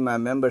cost me my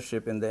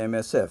membership in the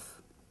MSF.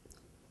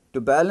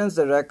 To balance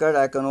the record,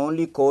 I can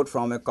only quote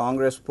from a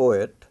Congress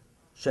poet,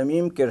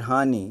 Shamim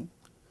Kirhani,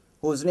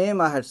 whose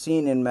name I had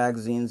seen in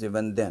magazines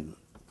even then.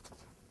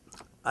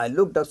 I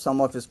looked up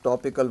some of his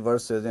topical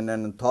verses in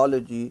an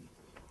anthology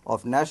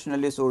of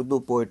nationalist Urdu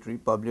poetry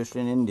published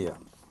in India.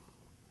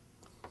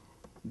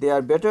 They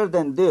are better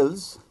than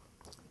Dil's,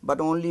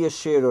 but only a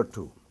shade or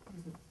two.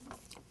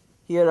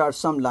 Here are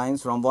some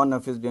lines from one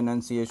of his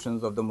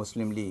denunciations of the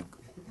Muslim League.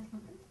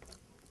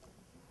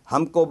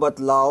 हमको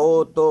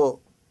बतलाओ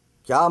तो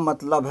क्या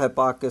मतलब है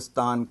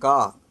पाकिस्तान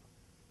का,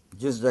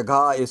 जिस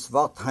जगह इस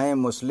वक्त हैं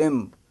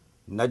मुस्लिम,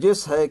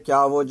 नजिस है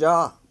क्या वो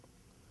जा,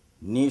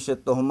 नीश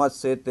तोहमत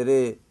से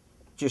तेरे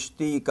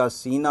चिश्ती का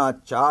सीना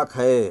चाक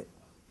है,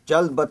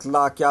 चल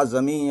बतला क्या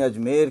ज़मीं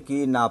अजमेर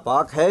की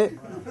नापाक है।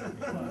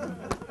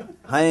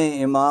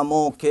 हैं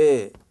इमामों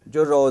के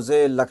जो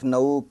रोज़े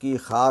लखनऊ की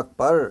खाक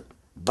पर,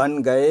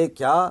 बन गए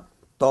क्या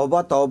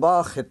तौबा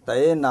तौबा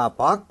खित्ते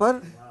नापाक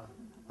पर।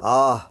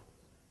 आह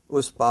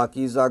उस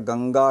पाकीज़ा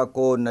गंगा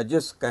को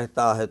नजिस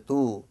कहता है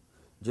तू,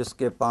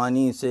 जिसके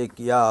पानी से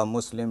किया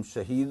मुस्लिम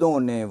शहीदों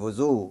ने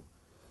वज़ू।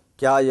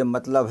 क्या ये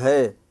मतलब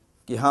है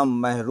कि हम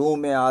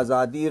महरूम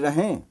आज़ादी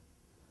रहें,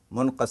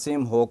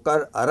 मुनक़सिम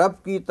होकर अरब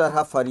की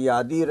तरह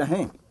फरियादी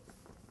रहें।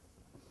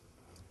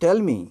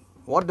 Tell me,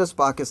 what does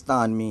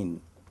Pakistan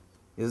mean?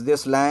 Is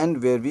this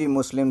land where we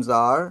Muslims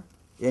are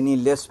any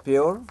less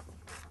pure?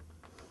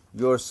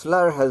 Your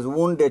slur has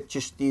wounded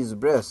Chishti's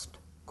breast.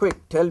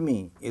 Quick, tell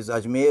me, is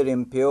Ajmer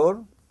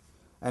impure?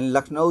 And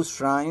Lucknow's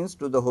shrines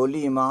to the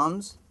holy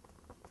imams,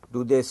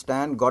 do they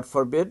stand, God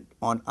forbid,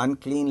 on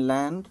unclean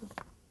land?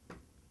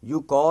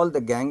 You call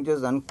the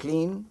Ganges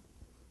unclean,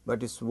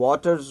 but its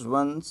waters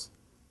once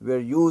were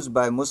used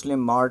by Muslim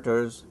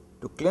martyrs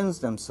to cleanse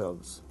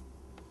themselves.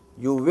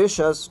 You wish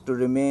us to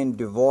remain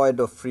devoid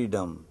of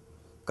freedom,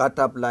 cut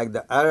up like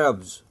the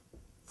Arabs,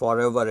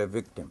 forever a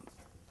victim.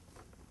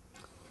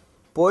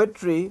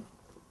 Poetry,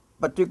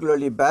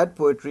 particularly bad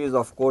poetry, is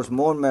of course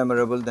more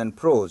memorable than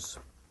prose.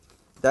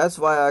 That's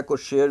why I could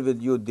share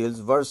with you Dil's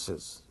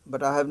verses.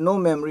 But I have no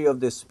memory of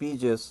the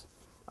speeches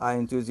I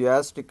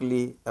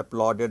enthusiastically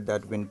applauded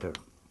that winter.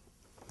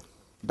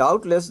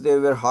 Doubtless they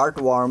were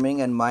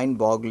heartwarming and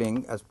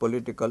mind-boggling, as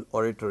political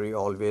oratory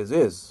always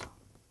is.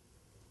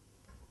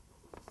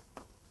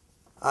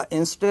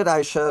 Instead,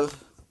 I shall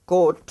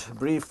quote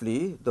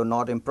briefly, though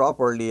not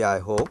improperly, I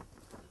hope,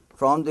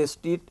 from the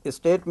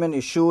statement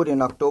issued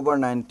in October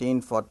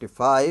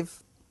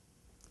 1945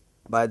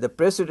 by the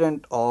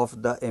president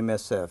of the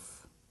MSF,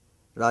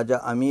 Raja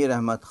Amir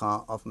Ahmad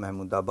Khan of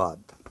Mahmudabad.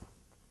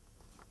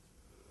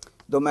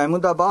 Though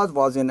Mahmudabad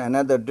was in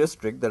another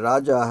district, the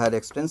Raja had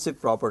extensive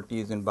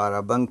properties in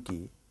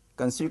Barabanki.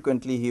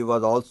 Consequently, he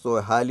was also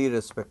a highly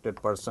respected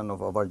person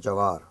of our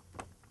Jawar.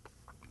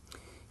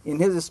 In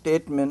his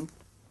statement,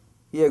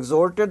 he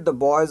exhorted the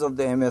boys of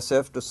the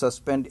MSF to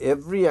suspend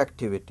every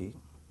activity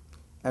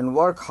and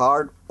work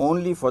hard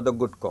only for the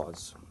good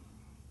cause.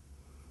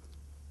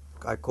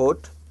 I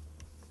quote,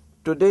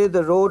 "Today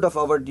the road of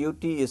our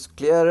duty is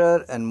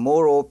clearer and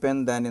more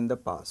open than in the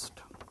past.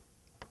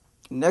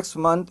 Next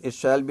month it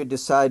shall be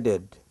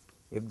decided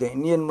if the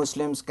Indian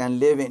Muslims can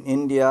live in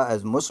India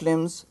as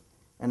Muslims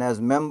and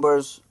as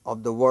members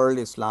of the World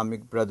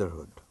Islamic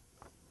Brotherhood,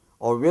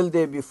 or will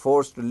they be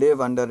forced to live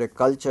under a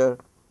culture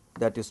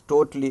that is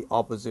totally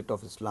opposite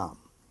of Islam.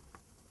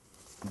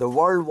 The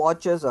world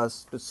watches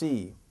us to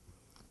see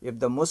if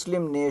the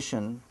Muslim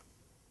nation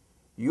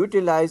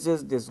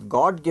utilizes this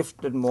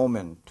God-gifted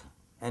moment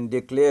and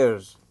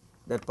declares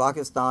that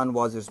Pakistan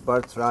was its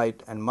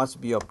birthright and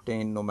must be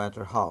obtained no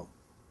matter how.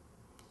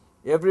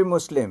 Every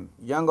Muslim,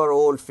 young or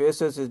old,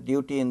 faces his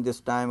duty in this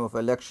time of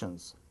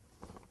elections.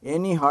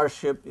 Any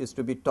hardship is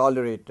to be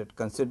tolerated,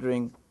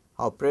 considering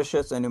how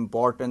precious and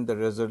important the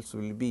results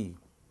will be.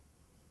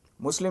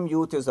 Muslim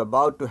youth is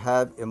about to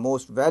have a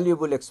most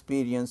valuable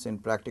experience in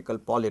practical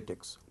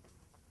politics.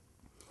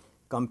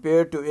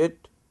 Compared to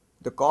it,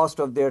 the cost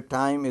of their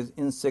time is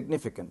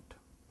insignificant.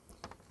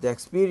 The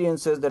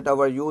experiences that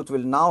our youth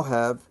will now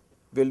have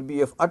will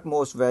be of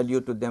utmost value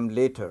to them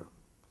later,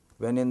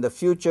 when in the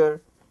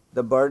future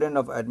the burden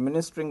of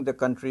administering the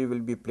country will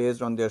be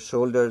placed on their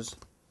shoulders.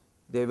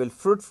 They will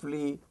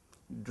fruitfully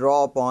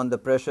draw upon the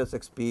precious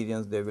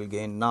experience they will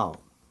gain now.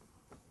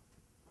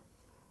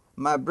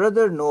 My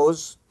brother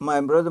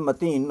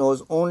Mateen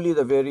knows only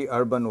the very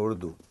urban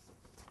Urdu.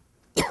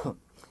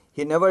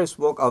 He never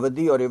spoke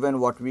Awadhi or even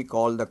what we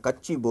call the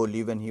Kachi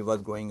Boli when he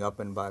was growing up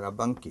in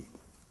Barabanki.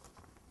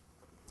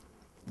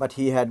 But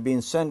he had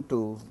been sent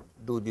to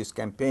do this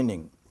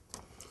campaigning.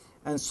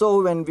 And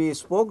so when we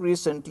spoke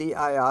recently,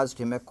 I asked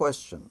him a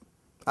question.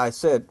 I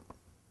said,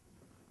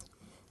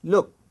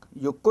 "Look,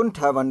 you couldn't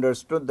have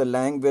understood the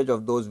language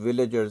of those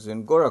villagers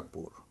in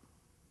Gorakhpur,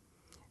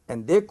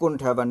 and they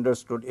couldn't have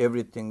understood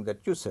everything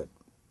that you said.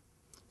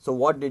 So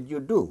what did you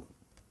do?"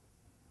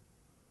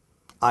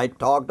 "I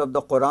talked of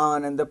the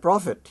Quran and the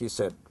Prophet," he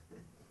said.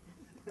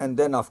 And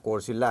then, of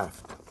course, he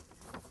laughed.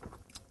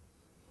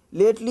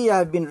 Lately, I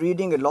have been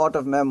reading a lot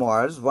of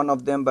memoirs, one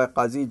of them by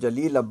Qazi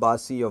Jalil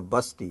Abbasi of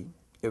Basti,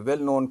 a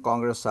well-known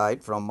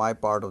Congressite from my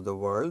part of the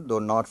world, though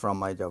not from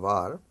my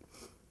Jawar.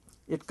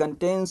 It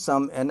contains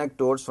some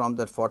anecdotes from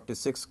that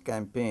 46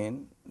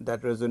 campaign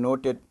that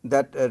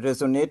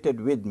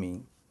resonated with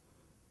me,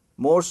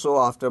 more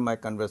so after my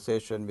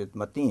conversation with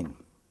Mateen.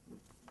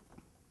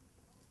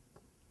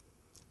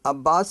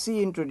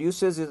 Abbasi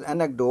introduces his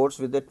anecdotes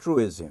with a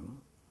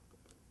truism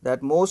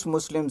that most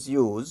Muslims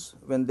use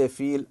when they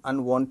feel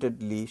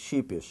unwantedly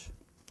sheepish.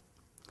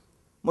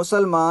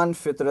 Musalman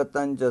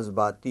fitratan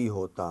jazbati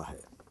hota hai.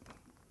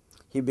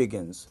 He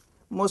begins,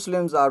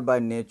 Muslims are by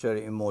nature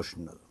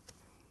emotional.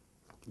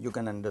 You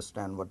can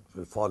understand what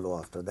will follow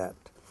after that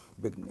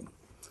beginning.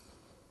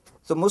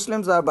 So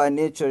Muslims are by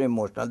nature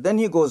emotional. Then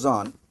he goes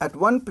on, at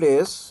one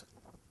place,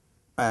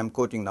 I am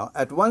quoting now,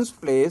 at one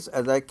place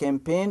as I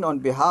campaigned on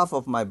behalf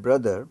of my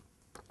brother,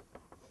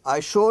 I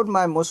showed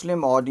my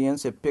Muslim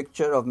audience a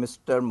picture of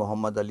Mr.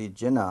 Muhammad Ali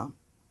Jinnah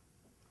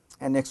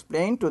and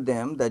explained to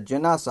them that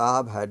Jinnah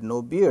Sahab had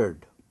no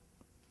beard,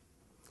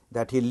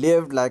 that he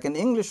lived like an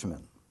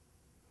Englishman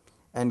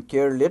and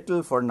cared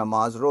little for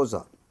namaz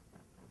roza.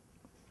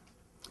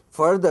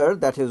 Further,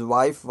 that his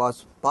wife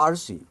was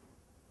Parsi.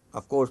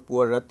 Of course,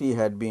 poor Rati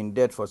had been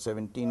dead for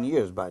 17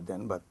 years by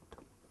then, but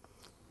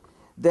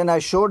then I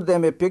showed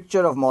them a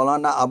picture of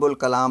Maulana Abul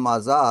Kalam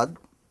Azad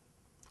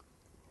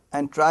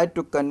and tried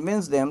to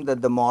convince them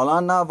that the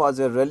Maulana was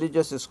a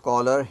religious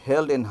scholar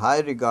held in high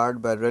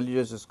regard by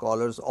religious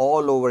scholars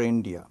all over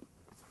India.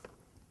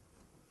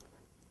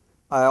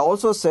 I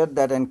also said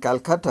that in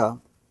Calcutta,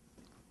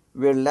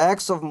 where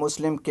lakhs of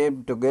Muslims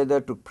came together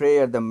to pray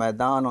at the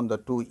Maidan on the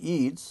two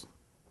Eids,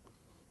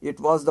 it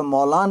was the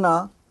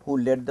Maulana who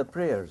led the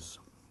prayers.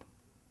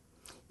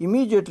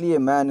 Immediately a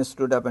man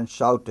stood up and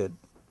shouted,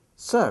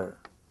 "Sir,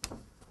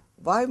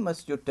 why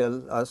must you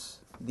tell us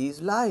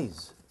these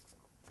lies?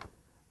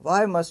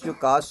 Why must you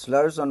cast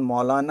slurs on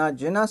Maulana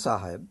Jinnah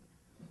Sahib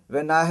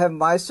when I have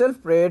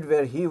myself prayed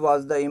where he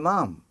was the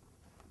Imam?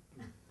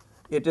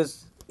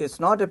 It's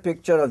not a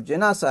picture of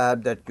Jinnah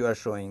Sahib that you are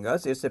showing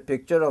us, it's a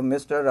picture of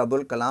Mr.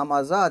 Abul Kalam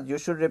Azad. You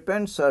should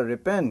repent, sir,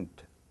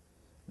 repent."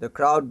 The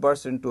crowd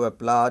burst into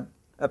applaud,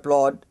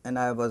 and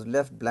I was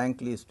left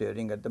blankly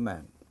staring at the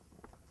man.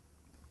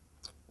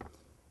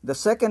 The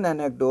second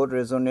anecdote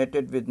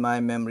resonated with my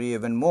memory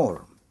even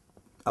more.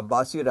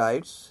 Abbasi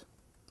writes,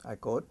 I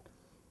quote,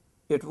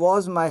 "It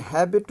was my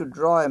habit to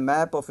draw a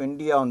map of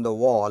India on the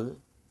wall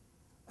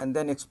and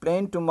then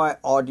explain to my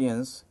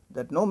audience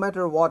that no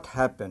matter what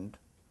happened,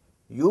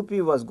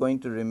 UP was going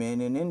to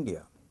remain in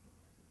India.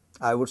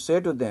 I would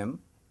say to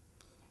them,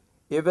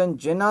 even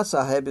Jinnah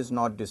Sahib is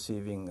not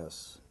deceiving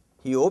us.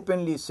 He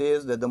openly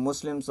says that the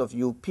Muslims of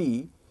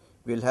UP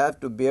will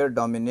have to bear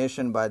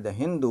domination by the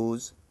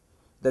Hindus,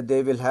 that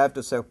they will have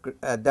to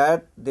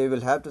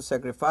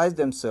sacrifice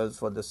themselves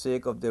for the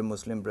sake of their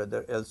Muslim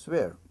brother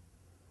elsewhere."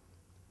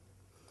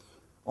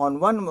 On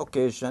one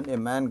occasion, a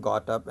man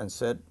got up and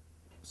said,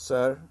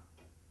 "Sir,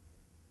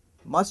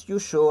 must you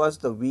show us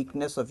the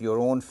weakness of your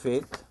own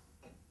faith?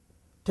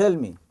 Tell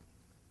me,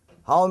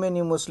 how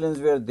many Muslims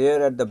were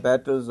there at the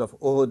battles of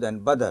Uhud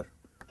and Badr?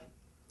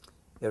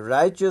 A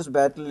righteous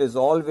battle is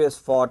always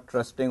fought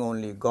trusting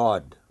only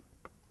God.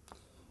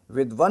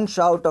 With one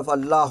shout of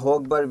Allahu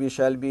Akbar we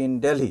shall be in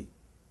Delhi.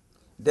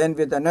 Then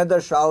with another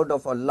shout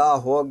of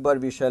Allahu Akbar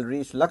we shall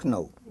reach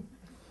Lucknow.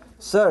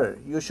 Sir,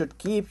 you should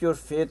keep your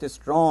faith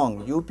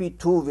strong. UP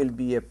too will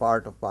be a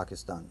part of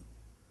Pakistan."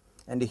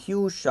 And a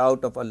huge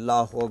shout of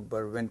Allahu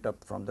Akbar went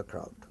up from the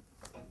crowd.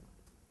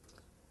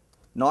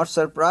 Not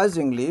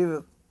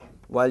surprisingly,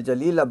 while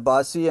Jalil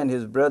Abbasi and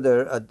his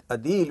brother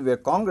Adil were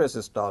Congress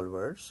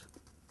stalwarts,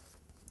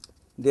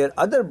 their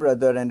other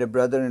brother and a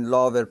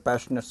brother-in-law were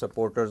passionate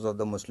supporters of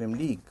the Muslim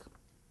League.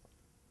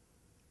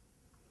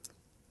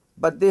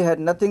 But they had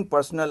nothing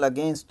personal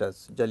against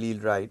us,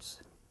 Jalil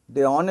writes.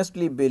 They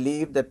honestly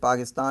believed that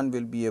Pakistan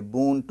will be a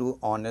boon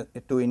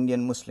to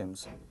Indian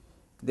Muslims.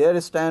 Their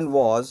stand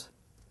was,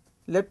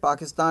 let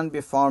Pakistan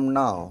be formed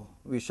now,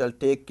 we shall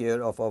take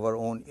care of our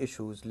own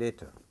issues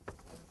later.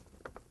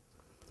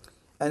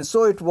 And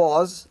so it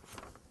was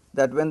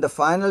that when the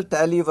final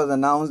tally was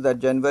announced that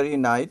January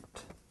night,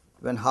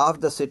 when half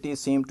the city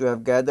seemed to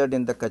have gathered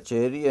in the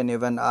Kacheri and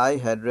even I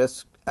had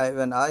risked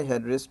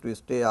to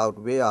stay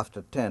out way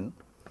after 10,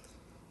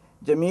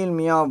 Jamil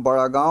Mian of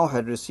Baragaon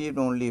had received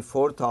only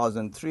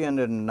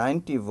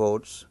 4,390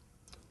 votes,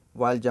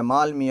 while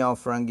Jamal Mian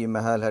of Farangi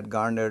Mahal had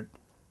garnered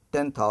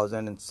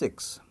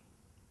 10,006.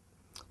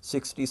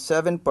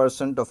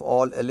 67% of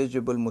all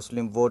eligible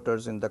Muslim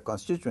voters in the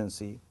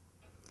constituency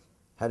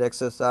had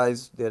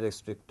exercised their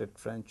restricted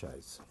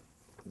franchise.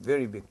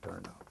 Very big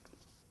turnout.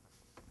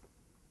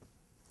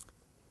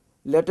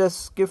 Let us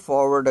skip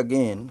forward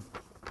again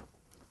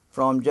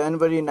from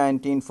January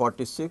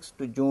 1946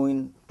 to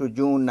June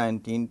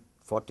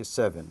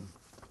 1947.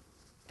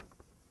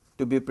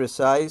 To be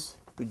precise,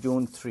 to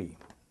June 3.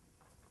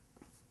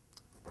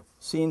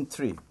 Scene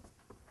 3.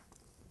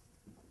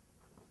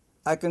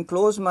 I can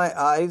close my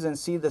eyes and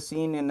see the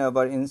scene in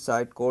our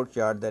inside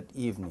courtyard that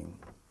evening.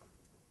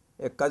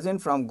 A cousin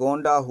from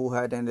Gonda who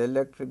had an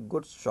electric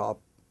goods shop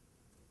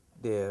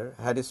there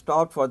had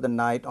stopped for the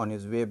night on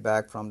his way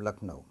back from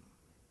Lucknow.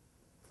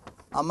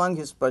 Among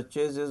his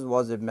purchases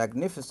was a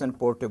magnificent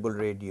portable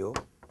radio,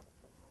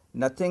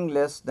 nothing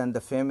less than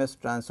the famous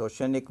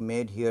transoceanic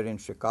made here in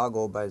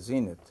Chicago by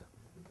Zenith.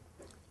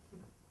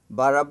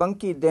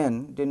 Barabanki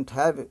then didn't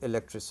have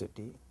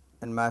electricity,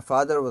 and my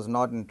father was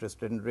not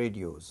interested in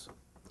radios,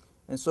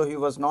 and so he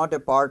was not a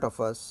part of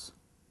us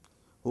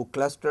who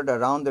clustered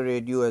around the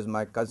radio as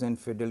my cousin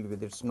fiddled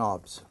with its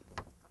knobs.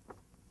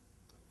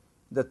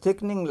 The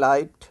thickening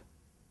light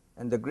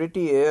and the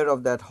gritty air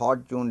of that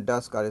hot June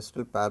dusk are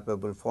still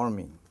palpable for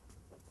me.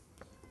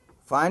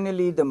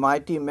 Finally, the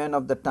mighty men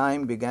of the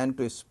time began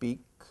to speak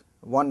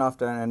one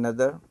after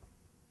another.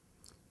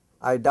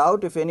 I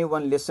doubt if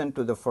anyone listened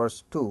to the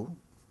first two,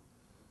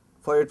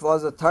 for it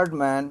was the third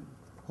man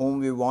whom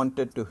we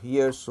wanted to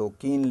hear so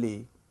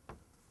keenly,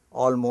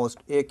 almost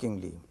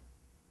achingly.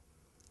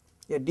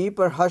 A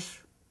deeper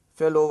hush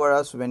fell over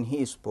us when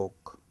he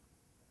spoke.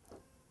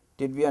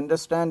 Did we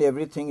understand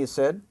everything he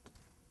said?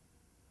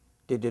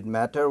 Did it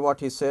matter what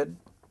he said?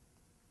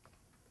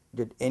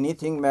 Did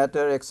anything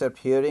matter except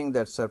hearing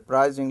that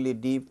surprisingly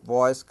deep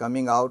voice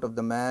coming out of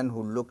the man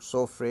who looked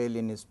so frail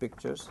in his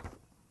pictures?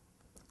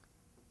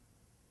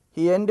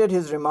 He ended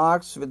his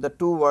remarks with the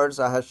two words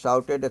I had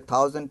shouted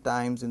 1,000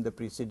 times in the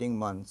preceding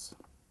months.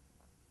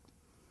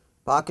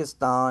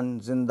 Pakistan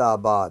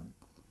Zindabad.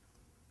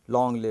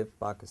 Long live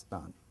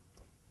Pakistan.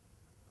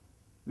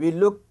 We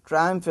looked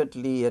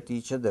triumphantly at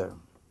each other,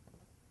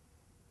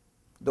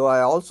 though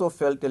I also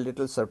felt a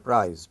little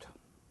surprised.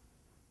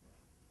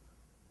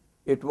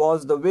 It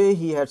was the way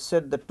he had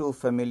said the two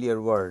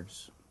familiar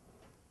words,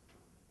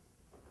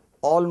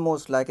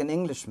 almost like an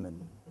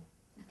Englishman,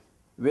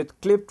 with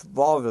clipped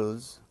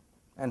vowels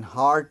and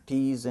hard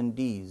T's and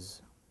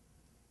D's.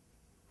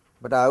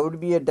 But I would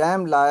be a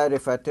damn liar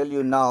if I tell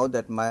you now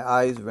that my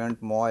eyes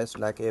weren't moist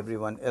like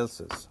everyone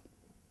else's.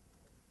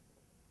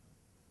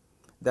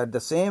 That the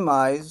same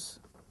eyes,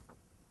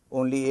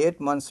 only 8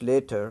 months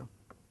later,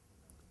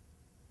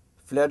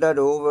 flooded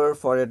over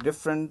for a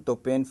different though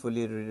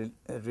painfully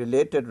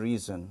related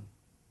reason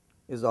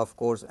is of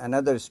course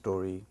another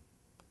story,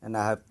 and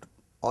I have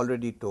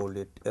already told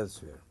it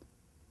elsewhere.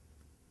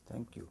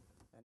 Thank you.